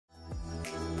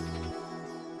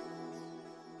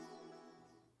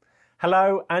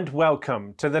Hello and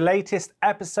welcome to the latest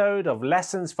episode of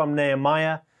Lessons from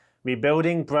Nehemiah,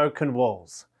 Rebuilding Broken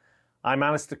Walls. I'm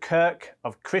Alastair Kirk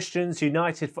of Christians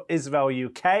United for Israel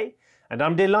UK, and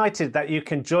I'm delighted that you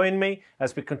can join me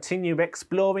as we continue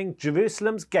exploring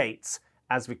Jerusalem's gates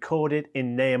as recorded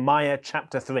in Nehemiah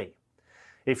chapter 3.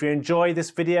 If you enjoy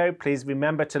this video, please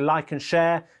remember to like and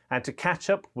share, and to catch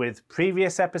up with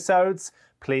previous episodes,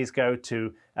 please go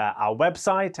to our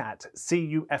website at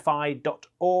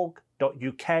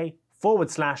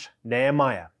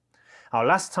cufi.org.uk/Nehemiah. Our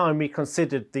last time we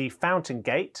considered the fountain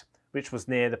gate, which was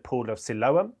near the pool of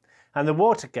Siloam, and the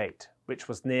water gate, which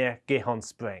was near Gihon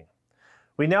Spring.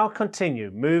 We now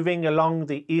continue moving along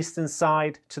the eastern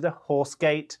side to the horse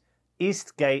gate,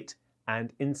 east gate,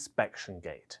 and inspection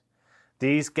gate.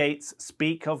 These gates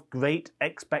speak of great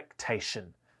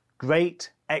expectation,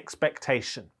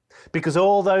 because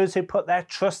all those who put their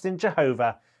trust in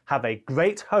Jehovah have a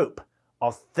great hope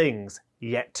of things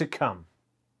yet to come.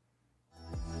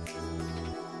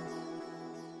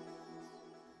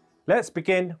 Let's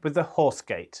begin with the horse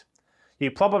gate.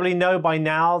 You probably know by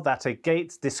now that a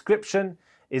gate's description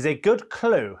is a good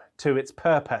clue to its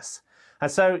purpose,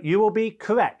 and so you will be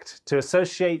correct to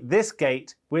associate this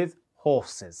gate with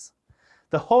horses.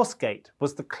 The horse gate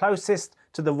was the closest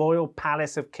to the royal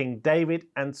palace of King David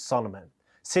and Solomon,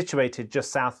 situated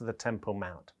just south of the Temple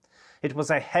Mount. It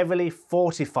was a heavily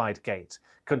fortified gate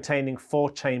containing 4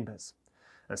 chambers,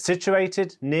 and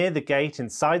situated near the gate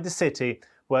inside the city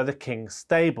were the king's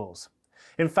stables.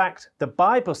 In fact, the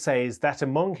Bible says that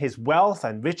among his wealth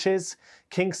and riches,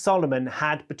 King Solomon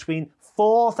had between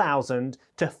 4,000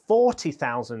 to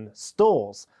 40,000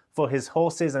 stalls for his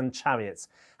horses and chariots,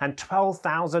 and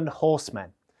 12,000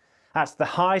 horsemen. At the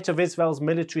height of Israel's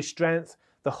military strength,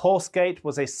 the horse gate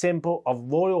was a symbol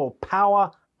of royal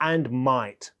power and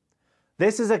might.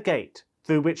 This is a gate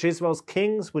through which Israel's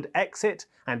kings would exit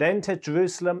and enter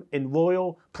Jerusalem in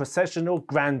royal processional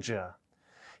grandeur.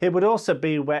 It would also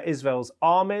be where Israel's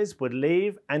armies would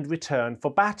leave and return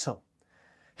for battle.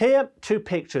 Here, 2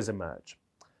 pictures emerge.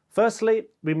 Firstly,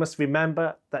 we must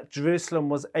remember that Jerusalem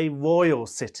was a royal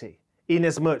city,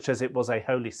 inasmuch as it was a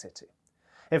holy city.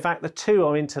 In fact, the 2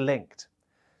 are interlinked.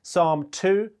 Psalm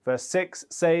 2 verse 6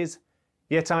 says,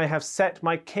 "Yet I have set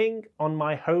my king on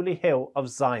my holy hill of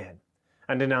Zion."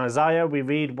 And in Isaiah we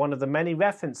read one of the many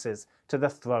references to the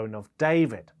throne of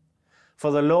David. "For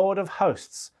the Lord of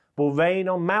hosts will reign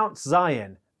on Mount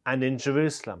Zion and in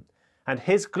Jerusalem, and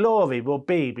his glory will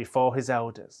be before his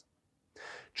elders."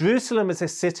 Jerusalem is a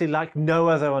city like no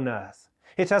other on earth.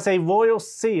 It has a royal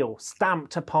seal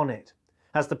stamped upon it.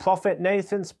 As the prophet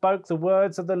Nathan spoke the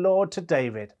words of the Lord to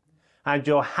David, "And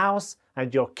your house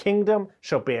and your kingdom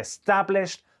shall be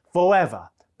established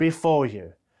forever before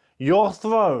you. Your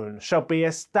throne shall be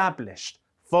established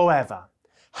forever."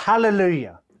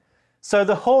 Hallelujah. So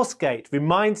the horse gate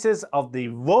reminds us of the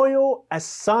royal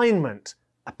assignment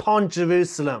upon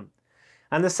Jerusalem.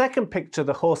 And the second picture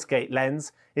the horse gate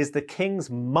lends is the king's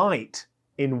might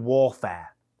in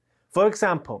warfare. For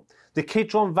example, the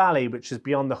Kidron Valley, which is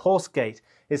beyond the horse gate,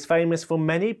 is famous for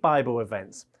many Bible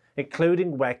events,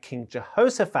 including where King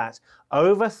Jehoshaphat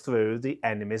overthrew the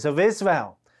enemies of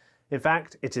Israel. In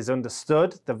fact, it is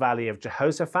understood the Valley of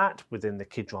Jehoshaphat within the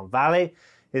Kidron Valley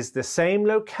is the same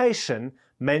location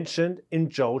mentioned in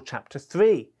Joel chapter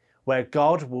 3, where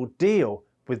God will deal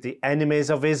with the enemies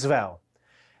of Israel.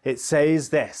 It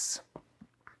says this,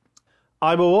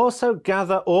 "I will also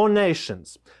gather all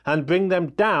nations and bring them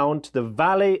down to the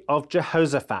Valley of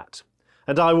Jehoshaphat,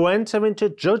 and I will enter into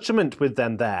judgment with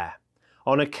them there,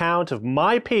 on account of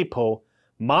my people,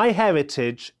 my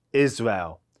heritage,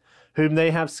 Israel, whom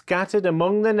they have scattered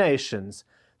among the nations.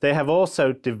 They have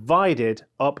also divided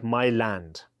up my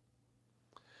land."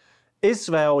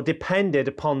 Israel depended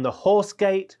upon the horse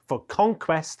gate for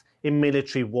conquest in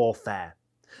military warfare.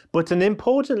 But an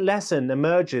important lesson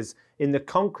emerges in the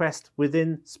conquest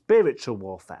within spiritual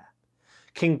warfare.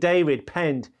 King David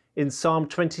penned in Psalm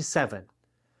 27,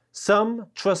 "Some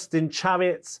trust in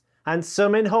chariots and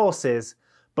some in horses,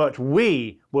 but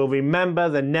we will remember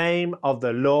the name of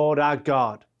the Lord our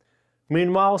God."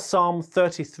 Meanwhile, Psalm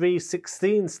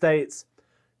 33:16 states,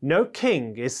 "No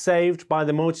king is saved by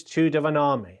the multitude of an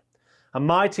army. A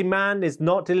mighty man is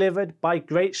not delivered by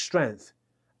great strength.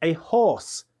 A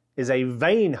horse is a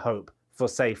vain hope for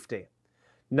safety.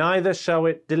 Neither shall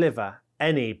it deliver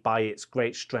any by its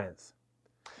great strength."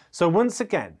 So once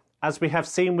again, as we have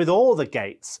seen with all the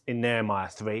gates in Nehemiah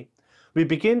 3, we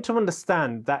begin to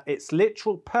understand that its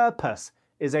literal purpose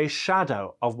is a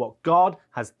shadow of what God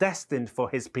has destined for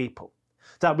his people.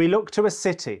 That we look to a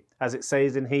city, as it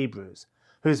says in Hebrews,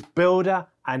 whose builder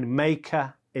and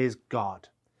maker is God.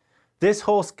 This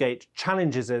horse gate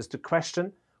challenges us to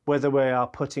question whether we are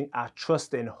putting our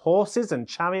trust in horses and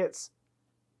chariots,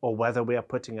 or whether we are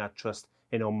putting our trust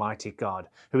in Almighty God,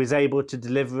 who is able to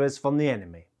deliver us from the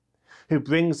enemy, who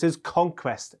brings us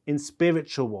conquest in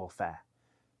spiritual warfare,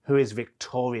 who is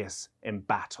victorious in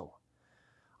battle.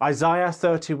 Isaiah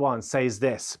 31 says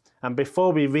this, and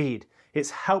before we read,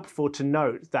 it's helpful to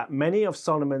note that many of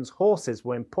Solomon's horses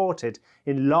were imported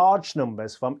in large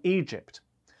numbers from Egypt.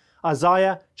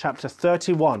 Isaiah chapter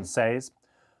 31 says,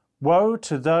 "Woe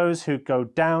to those who go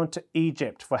down to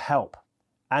Egypt for help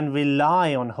and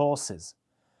rely on horses,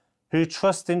 who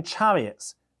trust in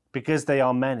chariots because they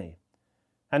are many,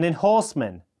 and in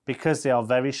horsemen because they are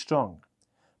very strong,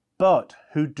 but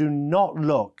who do not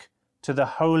look to the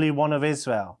Holy One of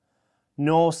Israel,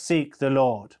 nor seek the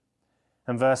Lord."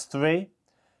 And verse 3,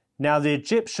 "Now the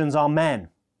Egyptians are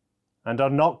men, and are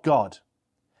not God,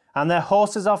 and their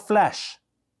horses are flesh,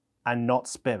 and not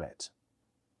spirit."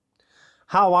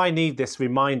 How I need this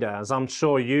reminder, as I'm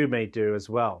sure you may do as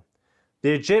well.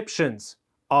 The Egyptians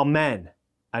are men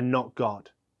and not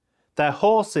God. Their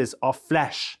horses are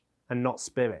flesh and not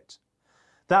spirit.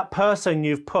 That person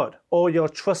you've put all your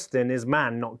trust in is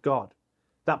man, not God.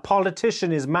 That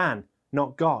politician is man,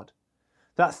 not God.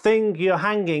 That thing you're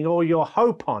hanging all your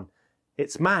hope on,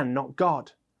 it's man, not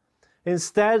God.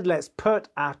 Instead, let's put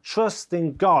our trust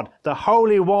in God, the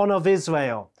Holy One of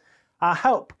Israel. Our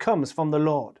help comes from the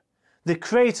Lord, the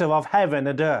creator of heaven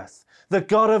and earth, the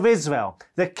God of Israel,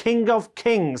 the King of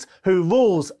kings, who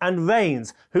rules and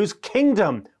reigns, whose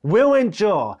kingdom will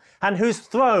endure and whose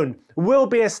throne will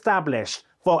be established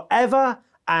forever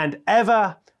and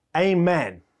ever.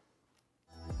 Amen.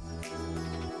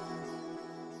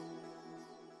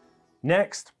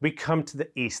 Next, we come to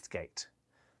the East Gate.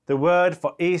 The word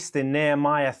for east in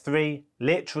Nehemiah 3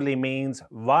 literally means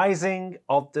rising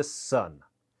of the sun.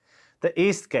 The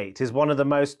East Gate is one of the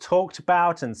most talked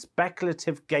about and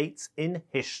speculative gates in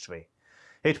history.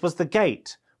 It was the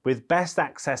gate with best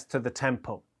access to the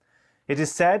temple. It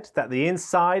is said that the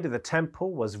inside of the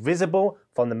temple was visible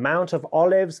from the Mount of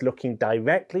Olives looking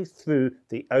directly through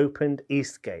the opened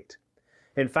East Gate.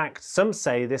 In fact, some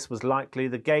say this was likely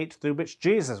the gate through which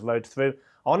Jesus rode through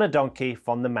on a donkey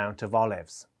from the Mount of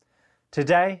Olives.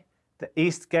 Today, the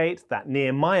East Gate that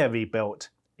Nehemiah rebuilt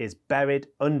is buried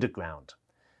underground.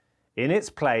 In its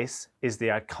place is the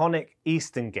iconic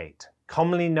Eastern Gate,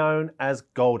 commonly known as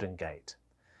Golden Gate.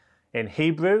 In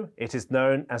Hebrew, it is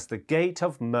known as the Gate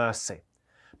of Mercy,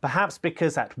 perhaps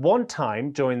because at one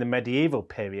time during the medieval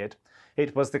period,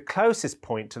 it was the closest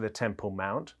point to the Temple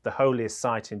Mount, the holiest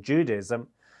site in Judaism,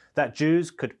 that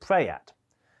Jews could pray at.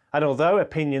 And although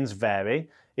opinions vary,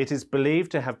 it is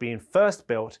believed to have been first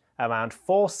built around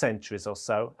 4 centuries or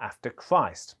so after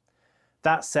Christ.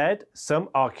 That said, some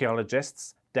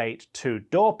archaeologists date 2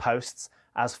 doorposts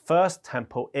as First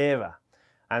Temple era,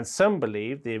 and some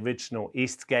believe the original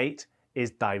East Gate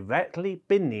is directly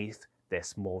beneath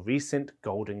this more recent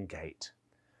Golden Gate.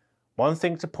 One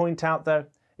thing to point out though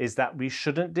is that we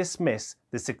shouldn't dismiss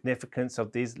the significance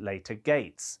of these later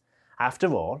gates.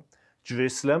 After all,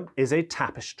 Jerusalem is a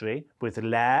tapestry with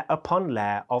layer upon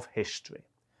layer of history.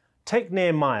 Take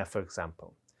Nehemiah for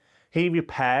example. He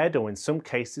repaired, or in some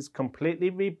cases completely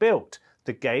rebuilt,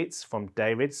 the gates from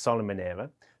David's Solomon era,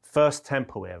 First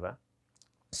Temple era,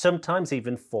 sometimes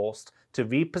even forced to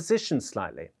reposition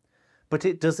slightly. But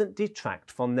it doesn't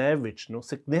detract from their original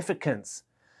significance.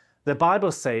 The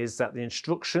Bible says that the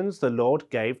instructions the Lord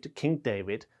gave to King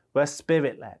David were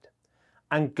spirit-led,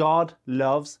 and God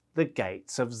loves the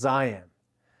gates of Zion.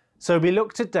 So we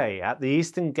look today at the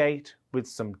Eastern Gate with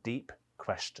some deep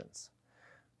questions.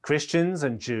 Christians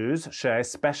and Jews share a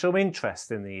special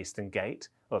interest in the Eastern Gate,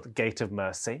 or the Gate of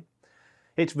Mercy.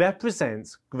 It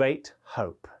represents great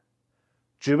hope.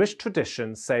 Jewish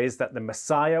tradition says that the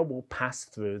Messiah will pass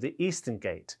through the Eastern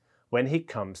Gate when he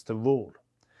comes to rule.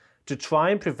 To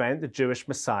try and prevent the Jewish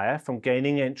Messiah from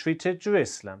gaining entry to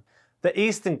Jerusalem, the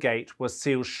Eastern Gate was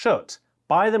sealed shut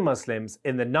by the Muslims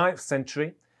in the 9th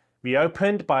century,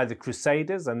 reopened by the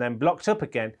Crusaders and then blocked up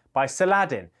again by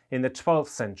Saladin in the 12th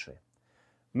century.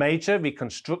 Major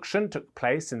reconstruction took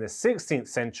place in the 16th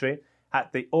century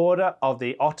at the order of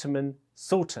the Ottoman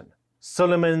Sultan,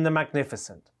 Suleiman the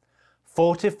Magnificent,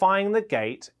 fortifying the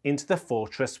gate into the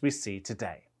fortress we see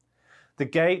today. The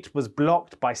gate was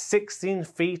blocked by 16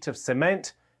 feet of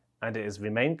cement and it has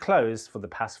remained closed for the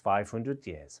past 500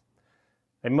 years.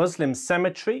 A Muslim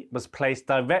cemetery was placed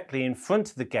directly in front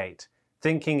of the gate,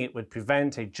 thinking it would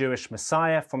prevent a Jewish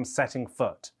Messiah from setting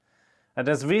foot. And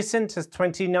as recent as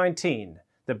 2019,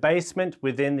 the basement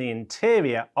within the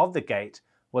interior of the gate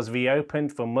was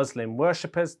reopened for Muslim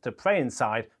worshippers to pray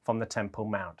inside from the Temple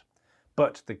Mount.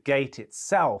 but the gate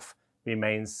itself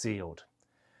remains sealed.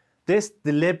 This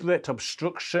deliberate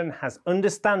obstruction has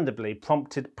understandably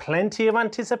prompted plenty of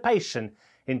anticipation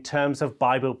in terms of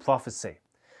Bible prophecy.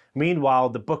 Meanwhile,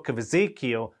 the book of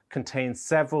Ezekiel contains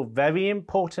several very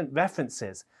important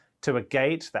references to a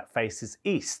gate that faces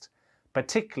east,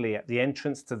 particularly at the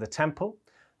entrance to the temple,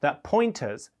 that point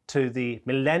us to the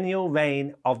millennial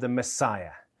reign of the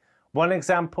Messiah. One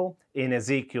example in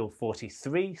Ezekiel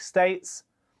 43 states,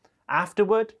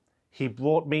 "Afterward, he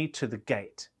brought me to the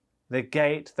gate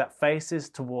that faces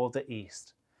toward the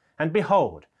east. And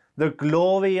behold, the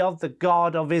glory of the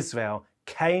God of Israel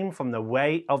came from the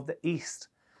way of the east.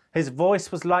 His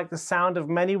voice was like the sound of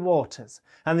many waters,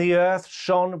 and the earth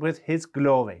shone with his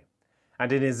glory."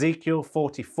 And in Ezekiel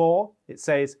 44, it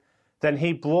says, "Then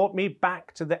he brought me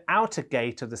back to the outer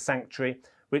gate of the sanctuary,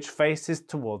 which faces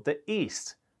toward the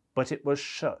east, but it was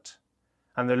shut.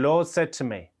 And the Lord said to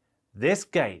me, This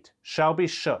gate shall be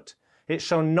shut, it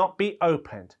shall not be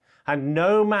opened, and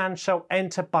no man shall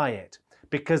enter by it,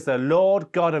 because the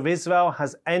Lord God of Israel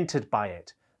has entered by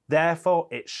it. Therefore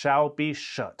it shall be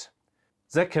shut."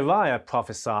 Zechariah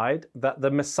prophesied that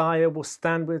the Messiah will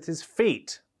stand with his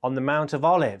feet on the Mount of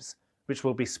Olives, which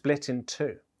will be split in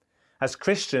two. As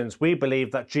Christians, we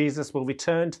believe that Jesus will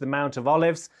return to the Mount of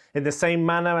Olives in the same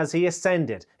manner as he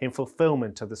ascended in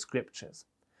fulfillment of the Scriptures.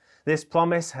 This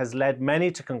promise has led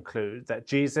many to conclude that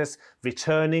Jesus,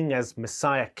 returning as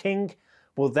Messiah King,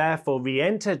 will therefore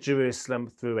re-enter Jerusalem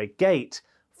through a gate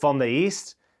from the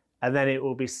east, and then it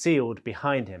will be sealed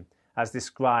behind him, as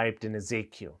described in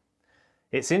Ezekiel.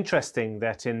 It's interesting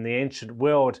that in the ancient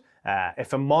world,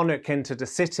 if a monarch entered a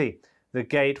city, the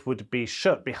gate would be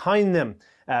shut behind them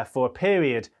for a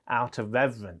period out of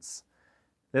reverence.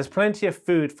 There's plenty of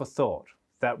food for thought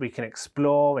that we can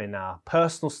explore in our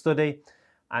personal study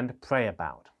and pray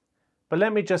about. But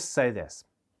let me just say this.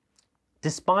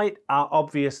 Despite our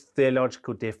obvious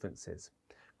theological differences,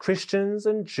 Christians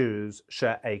and Jews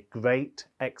share a great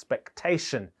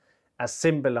expectation as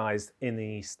symbolized in the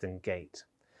Eastern Gate.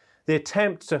 The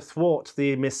attempt to thwart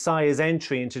the Messiah's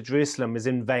entry into Jerusalem is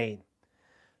in vain.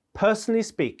 Personally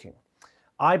speaking,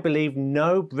 I believe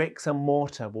no bricks and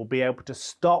mortar will be able to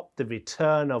stop the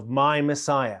return of my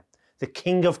Messiah, the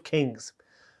King of Kings.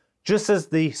 Just as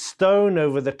the stone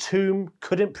over the tomb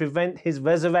couldn't prevent his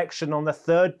resurrection on the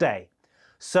third day,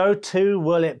 so too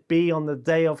will it be on the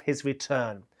day of his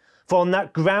return. For on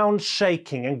that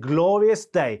ground-shaking and glorious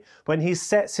day, when he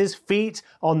sets his feet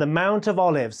on the Mount of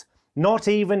Olives, not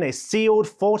even a sealed,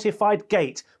 fortified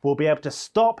gate will be able to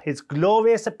stop his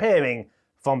glorious appearing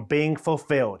from being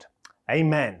fulfilled.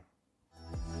 Amen.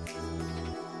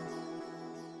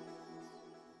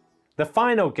 The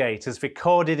final gate, as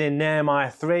recorded in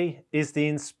Nehemiah 3, is the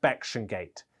inspection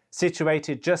gate,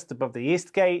 situated just above the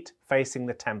east gate, facing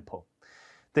the temple.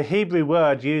 The Hebrew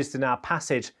word used in our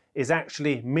passage is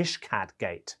actually Miphkad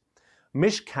Gate.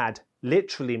 Miphkad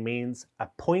literally means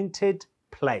appointed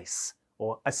place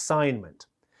or assignment.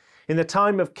 In the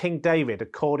time of King David,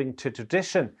 according to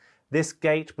tradition, this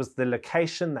gate was the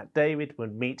location that David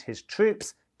would meet his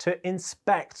troops to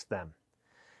inspect them.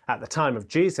 At the time of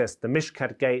Jesus, the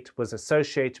Miphkad Gate was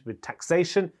associated with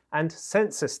taxation and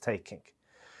census taking.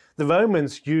 The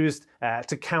Romans used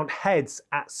to count heads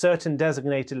at certain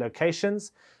designated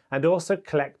locations and also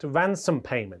collect ransom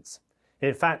payments.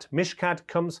 In fact, Miphkad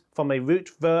comes from a root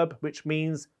verb which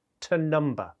means to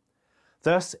number.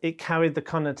 Thus, it carried the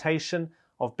connotation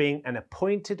of being an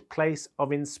appointed place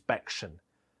of inspection,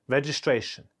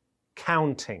 registration,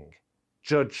 counting,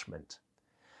 judgment.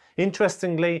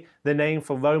 Interestingly, the name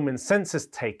for Roman census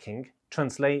taking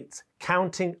translates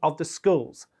counting of the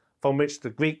schools, from which the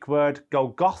Greek word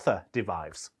Golgotha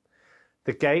derives.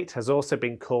 The gate has also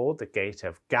been called the Gate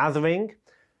of Gathering,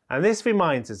 and this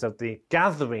reminds us of the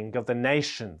gathering of the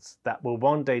nations that will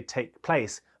one day take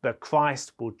place where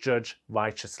Christ will judge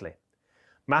righteously.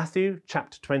 Matthew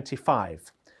chapter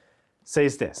 25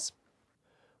 says this,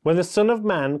 "When the Son of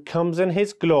Man comes in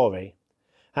his glory,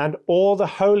 and all the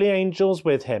holy angels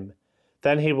with him,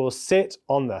 then he will sit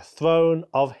on the throne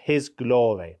of his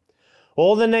glory.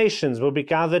 All the nations will be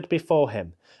gathered before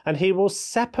him, and he will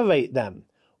separate them,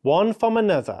 one from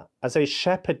another, as a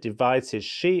shepherd divides his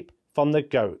sheep from the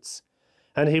goats.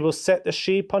 And he will set the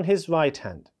sheep on his right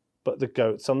hand, but the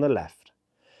goats on the left.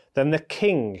 Then the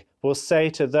king will say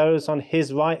to those on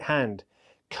his right hand,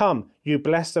 Come, you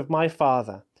blessed of my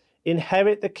Father,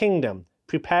 inherit the kingdom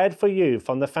prepared for you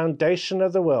from the foundation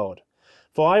of the world.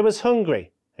 For I was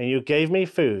hungry, and you gave me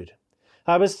food.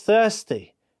 I was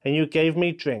thirsty, and you gave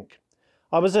me drink.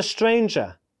 I was a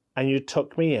stranger, and you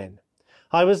took me in.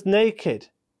 I was naked,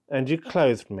 and you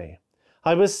clothed me.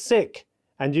 I was sick,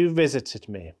 and you visited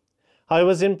me. I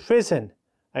was in prison,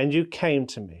 and you came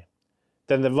to me.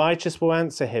 Then the righteous will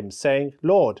answer him, saying,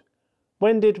 Lord,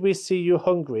 when did we see you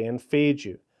hungry and feed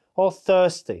you, or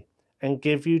thirsty and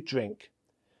give you drink?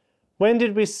 When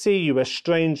did we see you a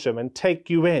stranger and take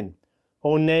you in,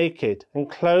 or naked and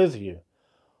clothe you?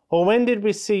 Or when did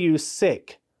we see you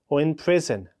sick or in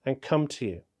prison and come to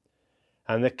you?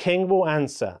 And the king will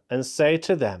answer and say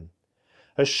to them,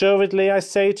 Assuredly I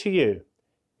say to you,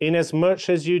 inasmuch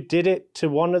as you did it to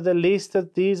one of the least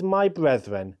of these my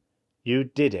brethren, you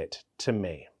did it to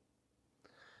me.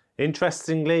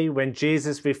 Interestingly, when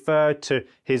Jesus referred to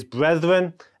his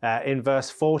brethren in verse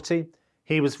 40,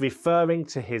 he was referring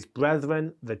to his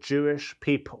brethren, the Jewish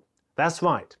people. That's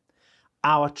right.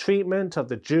 Our treatment of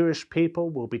the Jewish people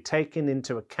will be taken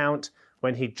into account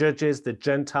when he judges the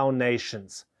Gentile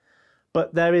nations.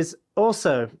 But there is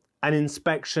also an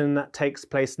inspection that takes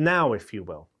place now, if you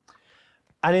will.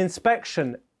 An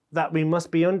inspection that we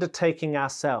must be undertaking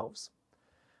ourselves.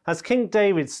 As King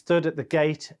David stood at the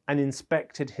gate and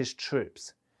inspected his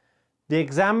troops, the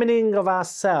examining of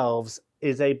ourselves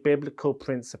is a biblical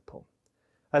principle.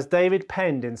 As David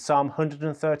penned in Psalm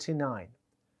 139,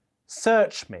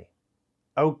 Search me,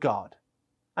 O God,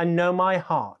 and know my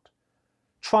heart.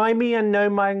 Try me and know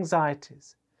my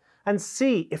anxieties, and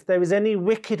see if there is any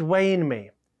wicked way in me,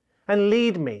 and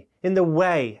lead me in the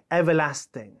way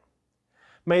everlasting.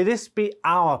 May this be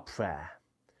our prayer,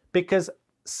 because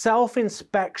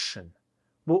self-inspection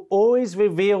will always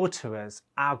reveal to us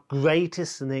our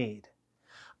greatest need.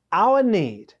 Our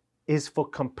need is for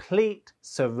complete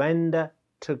surrender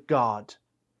to God.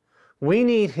 We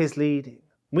need his leading.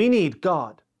 We need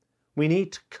God. We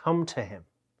need to come to him.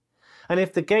 And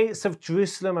if the gates of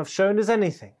Jerusalem have shown us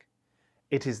anything,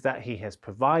 it is that he has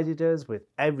provided us with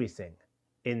everything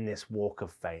in this walk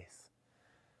of faith.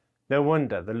 No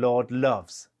wonder the Lord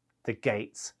loves the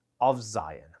gates of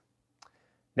Zion.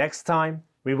 Next time,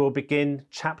 we will begin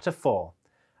chapter 4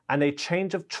 and a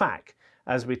change of track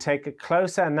as we take a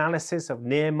closer analysis of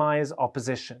Nehemiah's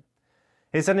opposition.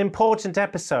 It's an important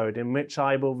episode in which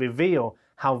I will reveal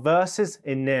how verses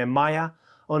in Nehemiah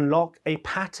unlock a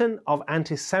pattern of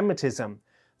anti-Semitism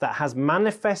that has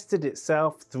manifested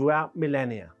itself throughout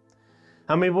millennia.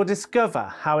 And we will discover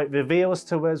how it reveals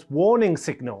to us warning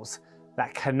signals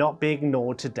that cannot be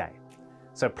ignored today.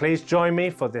 So please join me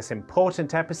for this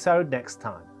important episode next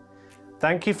time.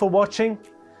 Thank you for watching.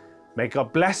 May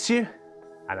God bless you,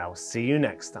 and I will see you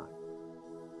next time.